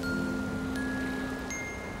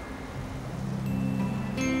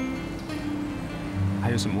还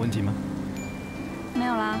有什么问题吗？没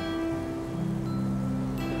有啦。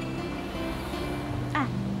哎，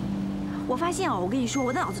我发现哦，我跟你说，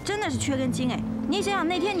我的脑子真的是缺根筋哎。你想想，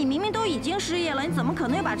那天你明明都已经失业了，你怎么可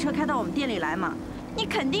能又把车开到我们店里来嘛？你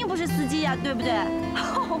肯定不是司机呀，对不对？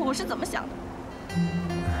我是怎么想的？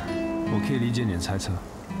我可以理解你的猜测。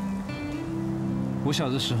我小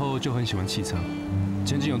的时候就很喜欢汽车，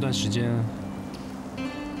前有段时间，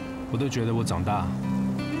我都觉得我长大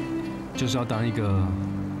就是要当一个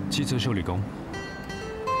汽车修理工。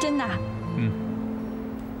真的？嗯。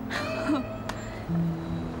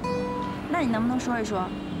那你能不能说一说，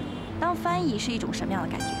当翻译是一种什么样的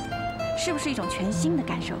感觉？是不是一种全新的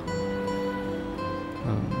感受？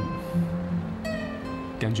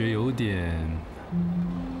感觉有点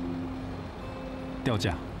掉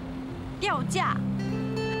价。掉价？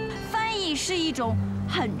翻译是一种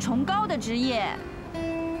很崇高的职业。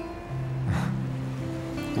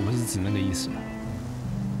不是指那个意思。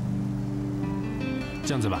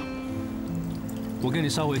这样子吧，我给你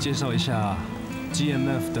稍微介绍一下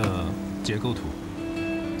GMF 的结构图。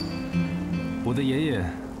我的爷爷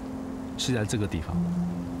是在这个地方，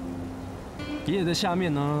爷爷的下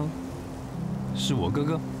面呢是我哥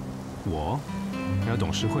哥，我还有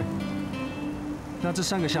董事会。那这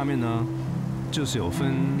3个下面呢，就是有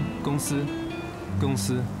分公司。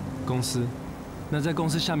那在公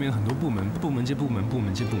司下面有很多部门，部门接部门，部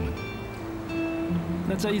门接部门。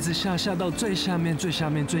那再一直下到最下面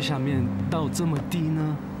到这么低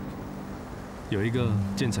呢，有一个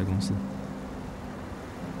建材公司。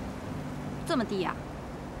这么低呀？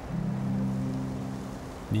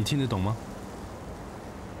你听得懂吗？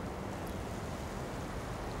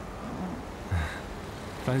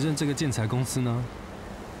反正这个建材公司呢，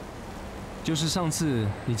就是上次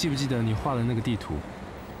你记不记得你画的那个地图？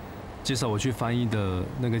介绍我去翻译的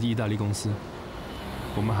那个意大利公司，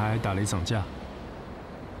我们还打了一场架。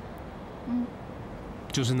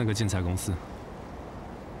就是那个建材公司。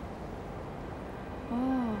哦，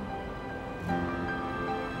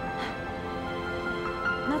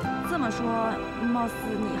那这么说，貌似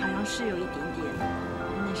你好像是有一点点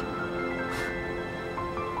那什么。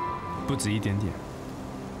不止一点点，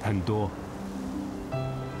很多。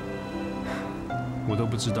我都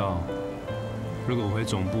不知道。如果我回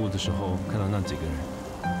总部的时候看到那几个人，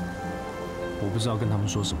我不知道跟他们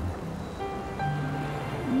说什么呢。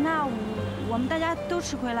那我们大家都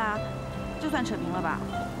吃亏啦，就算扯平了吧。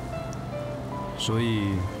所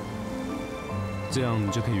以这样你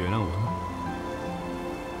就可以原谅我了。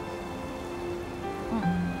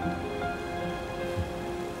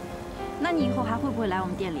那你以后还会不会来我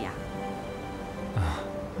们店里啊？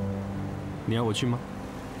你要我去吗？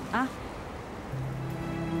啊？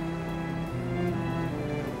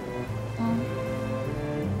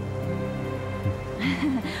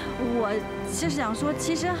我就是想说，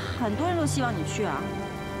其实很多人都希望你去啊。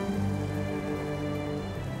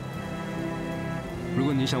如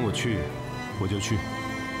果你想我去，我就去。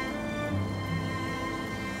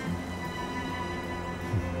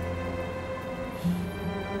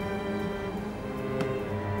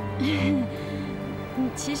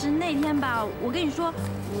其实那天吧，我跟你说，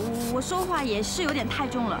我说话也是有点太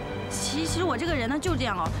重了。其实我这个人呢就这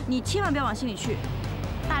样哦，你千万不要往心里去。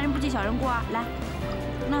大人不计小人过啊！来，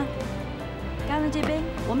那干了这杯，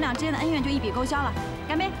我们俩之间的恩怨就一笔勾销了。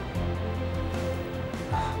干杯！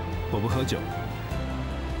我不喝酒。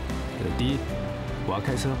第一，我要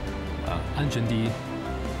开车，安全第一。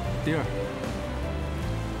第二，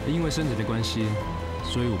因为身体的关系，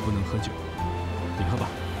所以我不能喝酒。你喝吧，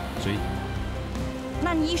随意。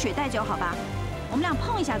那你以水代酒好吧？我们俩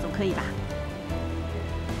碰一下总可以吧？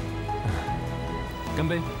干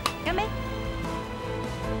杯！干杯！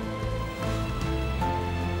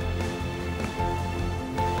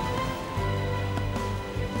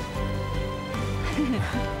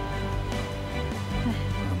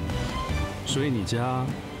所以你家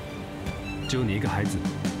只有你一个孩子，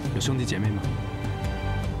有兄弟姐妹吗？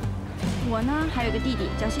我呢，还有一个弟弟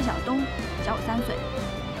叫谢晓东，小我3岁。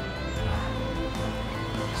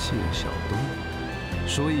谢晓东，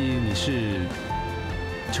所以你是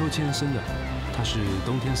秋天生的，他是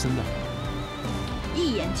冬天生的。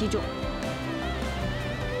一言击中。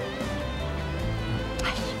哎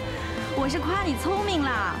呀，我是夸你聪明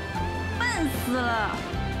啦，笨死了。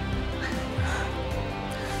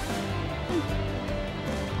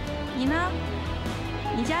你呢？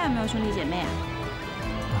你家有没有兄弟姐妹啊？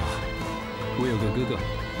我有个哥哥，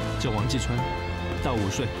叫王瀝川，大我5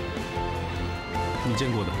岁。你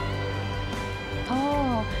见过的。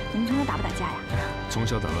哦，你们从小打不打架呀？从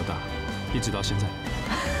小打到大，一直到现在。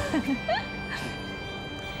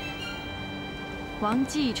王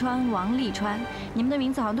瀝川、王瀝川，你们的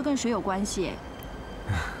名字好像都跟水有关系。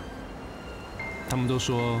他们都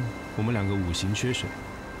说我们2个5行缺水。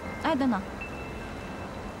哎，等等。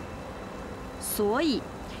所以，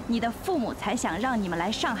你的父母才想让你们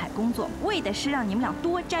来上海工作，为的是让你们俩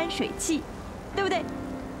多沾水气，对不对？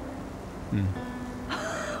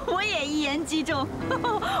我也一言击中，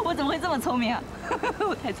我怎么会这么聪明啊？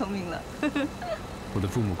我太聪明了。我的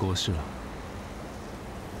父母过世了，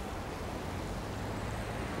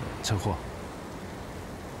车祸。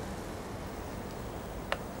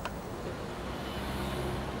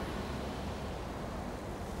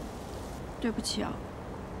对不起啊。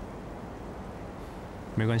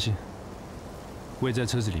没关系，我也在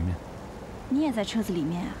车子里面。你也在车子里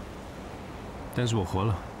面啊？但是我活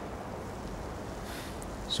了，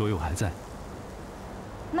所以我还在。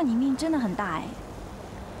那你命真的很大哎。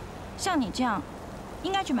像你这样，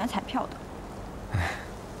应该去买彩票的。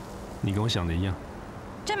你跟我想的一样。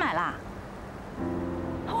真买啦？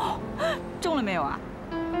哦，中了没有啊？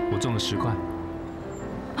我中了10块。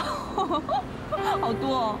好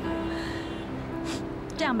多哦。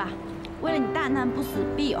这样吧，为了你大难不死，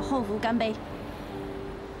必有后福，干杯！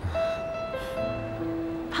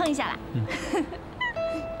碰一下啦。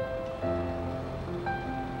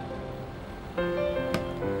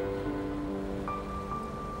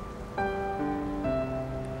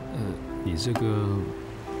你这个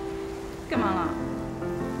干嘛了？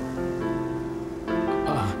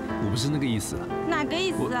我不是那个意思。哪个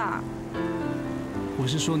意思啊？我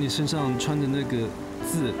是说你身上穿的那个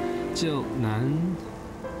字叫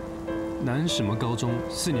南什么高中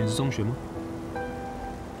，4年制中学吗？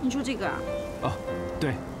你说这个啊？哦，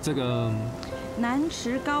对，这个南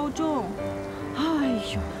池高中。哎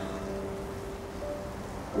呦，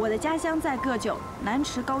我的家乡在个旧，南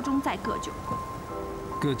池高中在个旧。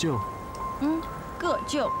个旧？个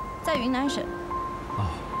旧在云南省。哦，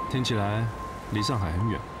听起来离上海很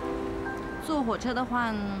远。坐火车的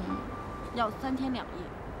话，要3天2夜。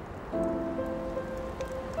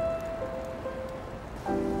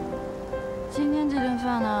今天这顿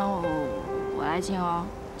饭呢，我来请哦，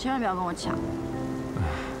千万不要跟我抢。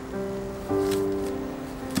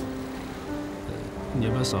你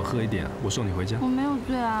要不要少喝一点啊？我送你回家。我没有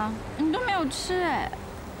醉啊，你都没有吃哎。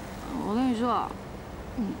我跟你说，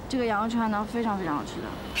这个羊肉串呢非常非常好吃的，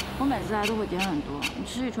我每次来都会点很多，你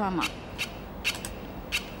吃一串嘛。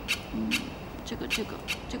这个瘦肉，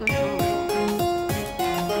这个也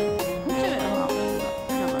很好吃的，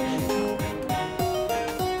要不要吃一串？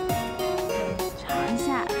尝一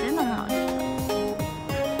下，真的很好吃的。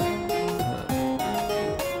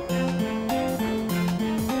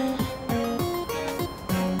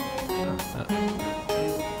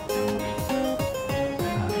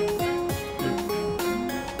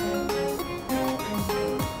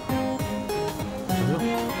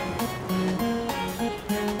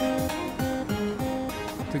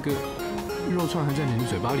这个肉串还在你的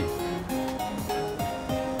嘴巴里。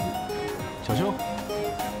小秋，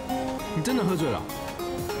你真的喝醉了？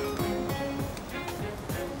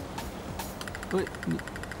喂，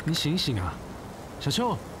你醒醒啊，小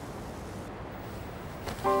秋！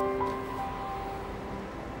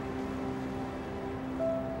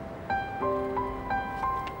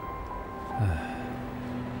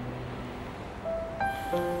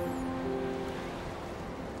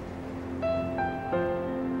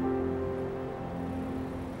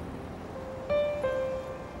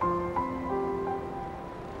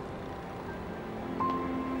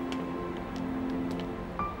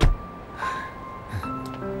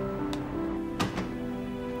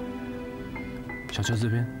小秋这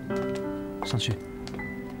边，上去。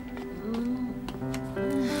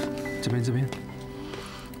这边，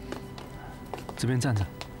这边站着。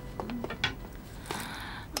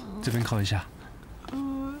这边靠一下。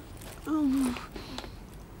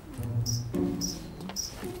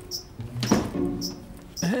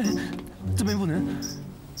哎，这边不能。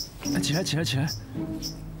哎，起来！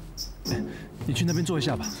哎，你去那边坐一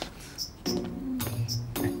下吧。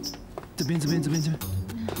哎，这边。走，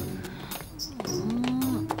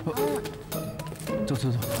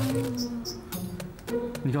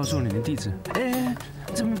你告诉我你的地址。哎，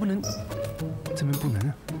这边不能。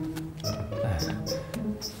哎，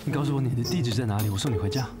你告诉我你的地址在哪里，我送你回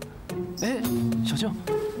家。哎，小秋。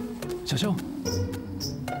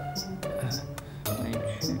没去。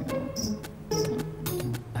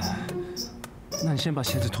那你先把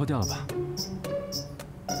鞋子脱掉了吧。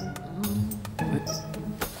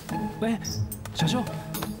喂，小秋。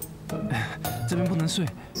这边不能睡。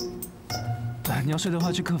你要睡的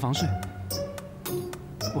话，去客房睡。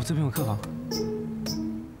我这边有客房。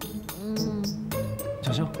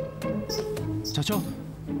小秋。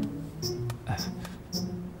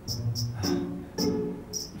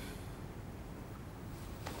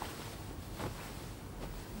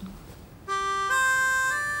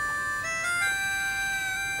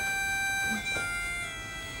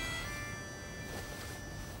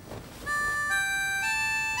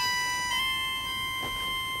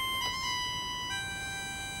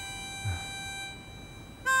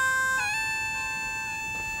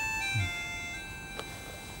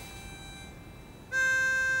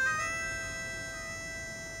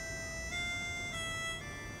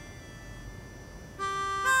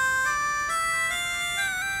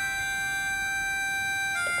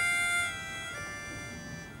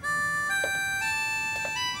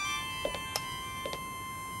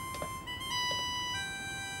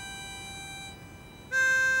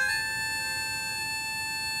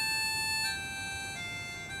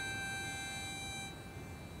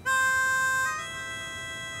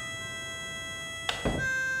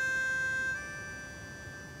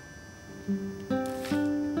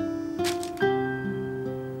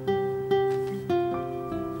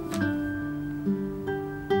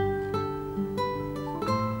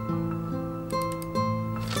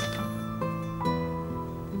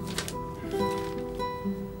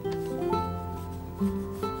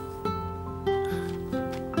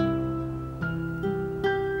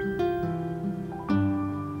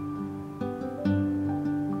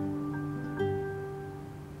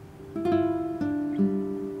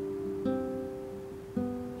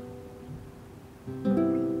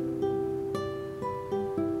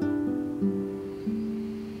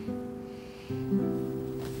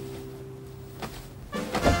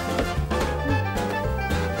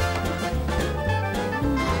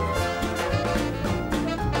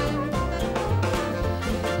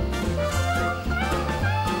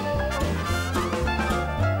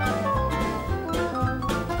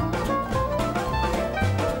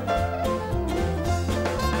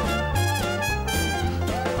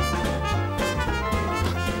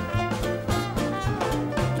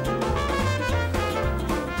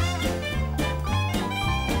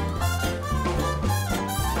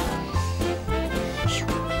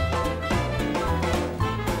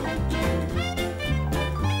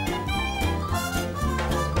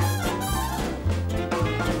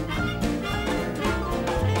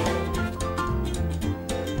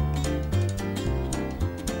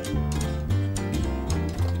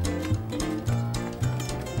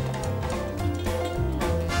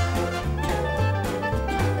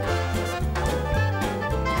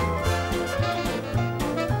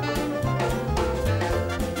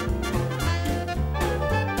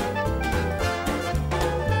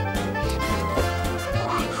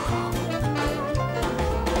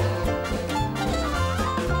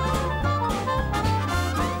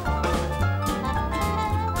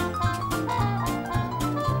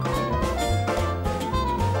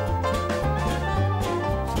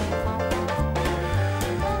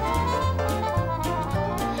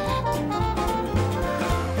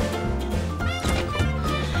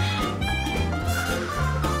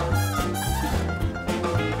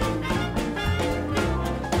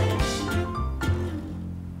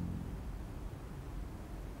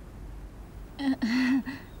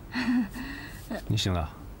你醒了？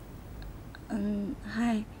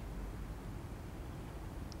嗨。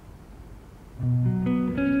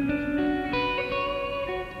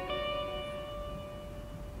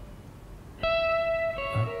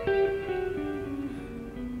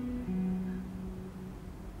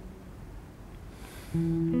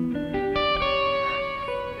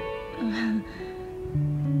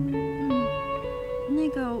那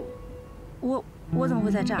个，我怎么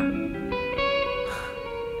会在这儿？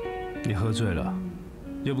你喝醉了，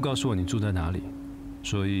又不告诉我你住在哪里，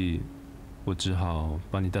所以我只好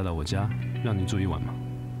把你带到我家，让你住一晚嘛。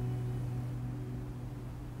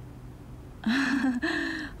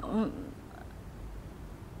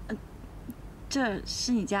这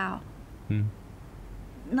是你家哦？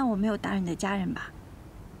那我没有打扰你的家人吧？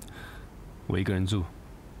我一个人住。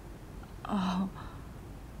哦。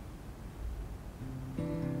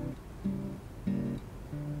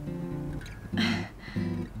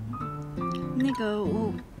那个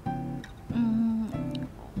我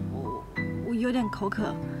有点口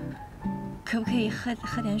渴，可不可以喝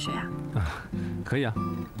点水啊？可以啊。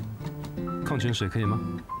矿泉水可以吗？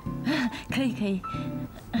可以。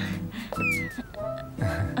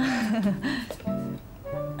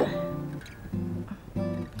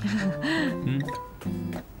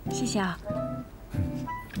谢谢啊。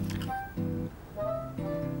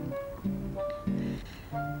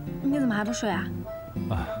你怎么还不睡啊？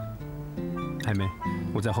还没，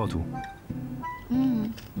我在后图。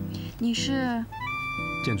你是？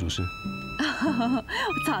建筑师。我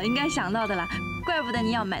早应该想到的啦，怪不得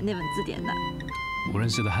你要买那本字典呢。我认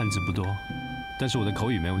识的汉字不多，但是我的口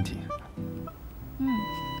语没问题。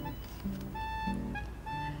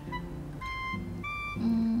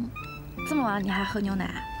这么晚你还喝牛奶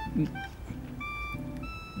啊？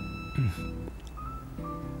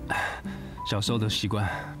小时候的习惯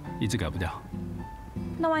一直改不掉。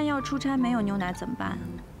那万一要出差没有牛奶怎么办？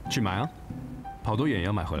去买啊，跑多远也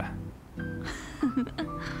要买回来。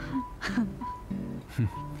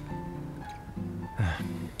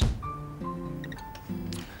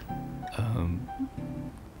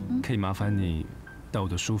可以麻烦你到我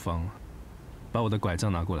的书房，把我的拐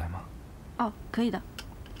杖拿过来吗？哦，可以的。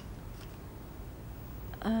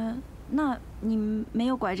那你没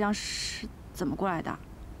有拐杖是怎么过来的？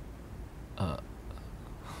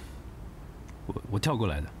我跳过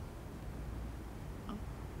来的。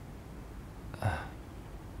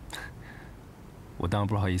我当然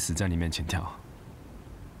不好意思在你面前跳。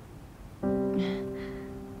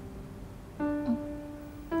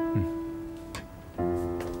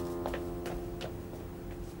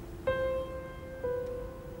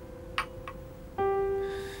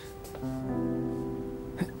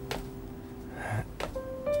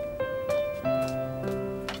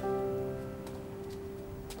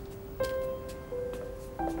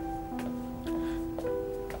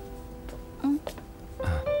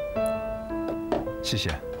谢谢。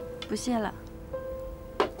不谢了。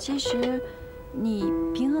其实你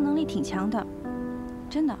平衡能力挺强的，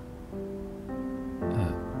真的。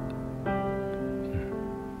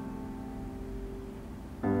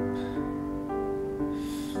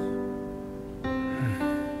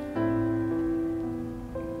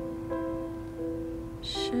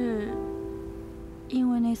是因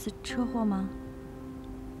为那次车祸吗？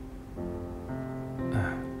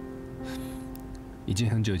已经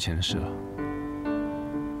很久以前的事了。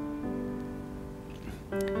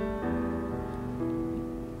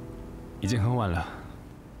已经很晚了，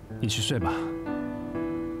你去睡吧。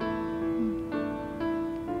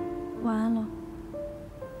晚安了。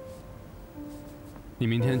你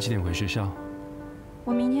明天几点回学校？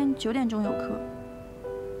我明天9点钟有课。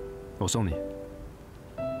我送你。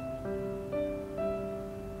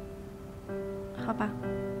好吧，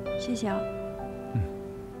谢谢啊。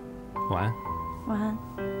晚安。晚安。